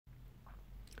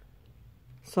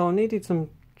So I needed some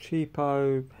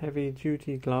cheapo heavy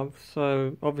duty gloves,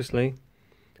 so obviously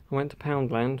I went to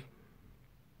Poundland.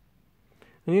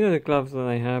 And you know the gloves that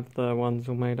they have, the ones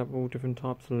all made up of all different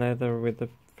types of leather with the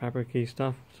fabricy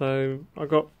stuff. So I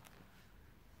got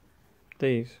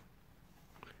these,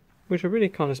 which are really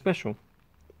kind of special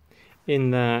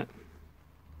in that,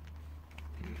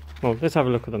 well, let's have a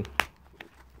look at them.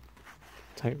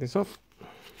 Take this off.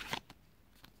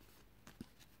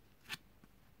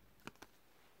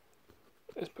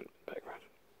 Let's put it in the background.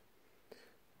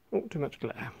 Oh, too much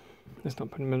glare. Let's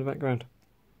not put them in the background.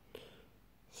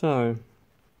 So,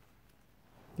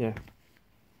 yeah,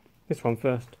 this one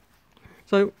first.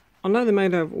 So, I know they're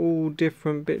made out of all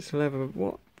different bits of leather, but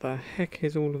what the heck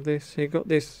is all of this? So you've got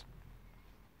this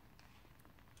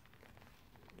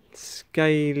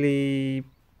scaly,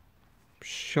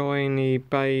 shiny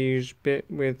beige bit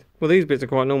with, well, these bits are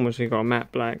quite normal, so you've got a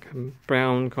matte black, and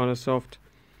brown kind of soft,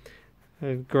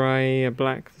 a grey, a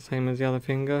black, the same as the other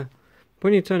finger.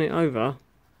 When you turn it over,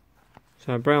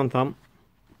 so a brown thumb,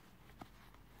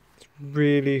 it's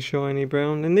really shiny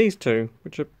brown. And these two,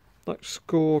 which are like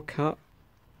score cut,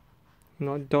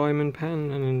 like diamond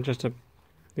pattern, and then just that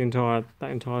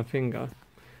entire finger.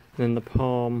 And then the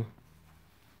palm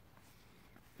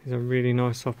is a really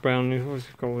nice soft brown. You've also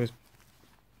got all this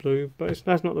blue, but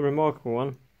that's not the remarkable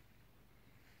one.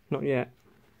 Not yet.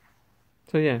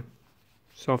 So yeah,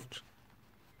 soft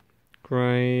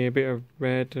grey, a bit of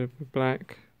red,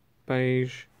 black,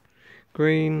 beige,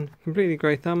 green, completely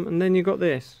grey thumb, and then you've got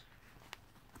this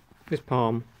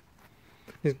palm,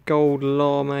 this gold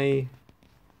lame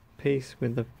piece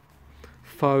with the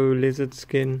faux lizard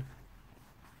skin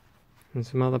and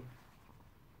some other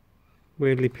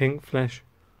weirdly pink flesh.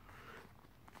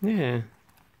 Yeah,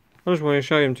 I just wanted to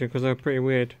show them to you because they're pretty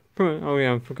weird. Oh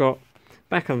yeah, I forgot.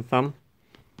 Back of the thumb,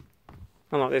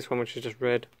 unlike this one which is just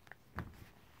red.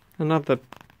 Another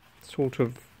sort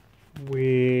of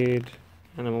weird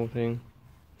animal thing.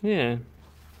 Yeah.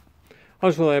 I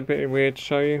just thought they were a bit weird to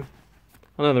show you.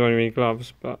 I know they're only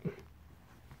gloves, but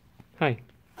hey.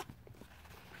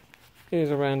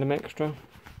 Here's a random extra.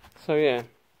 So yeah.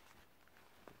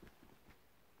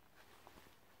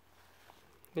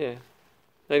 Yeah.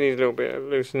 They need a little bit of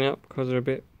loosening up because they're a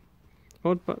bit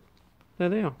odd, but there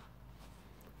they are.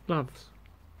 Gloves.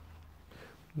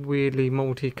 Weirdly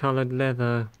multicoloured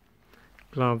leather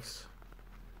gloves.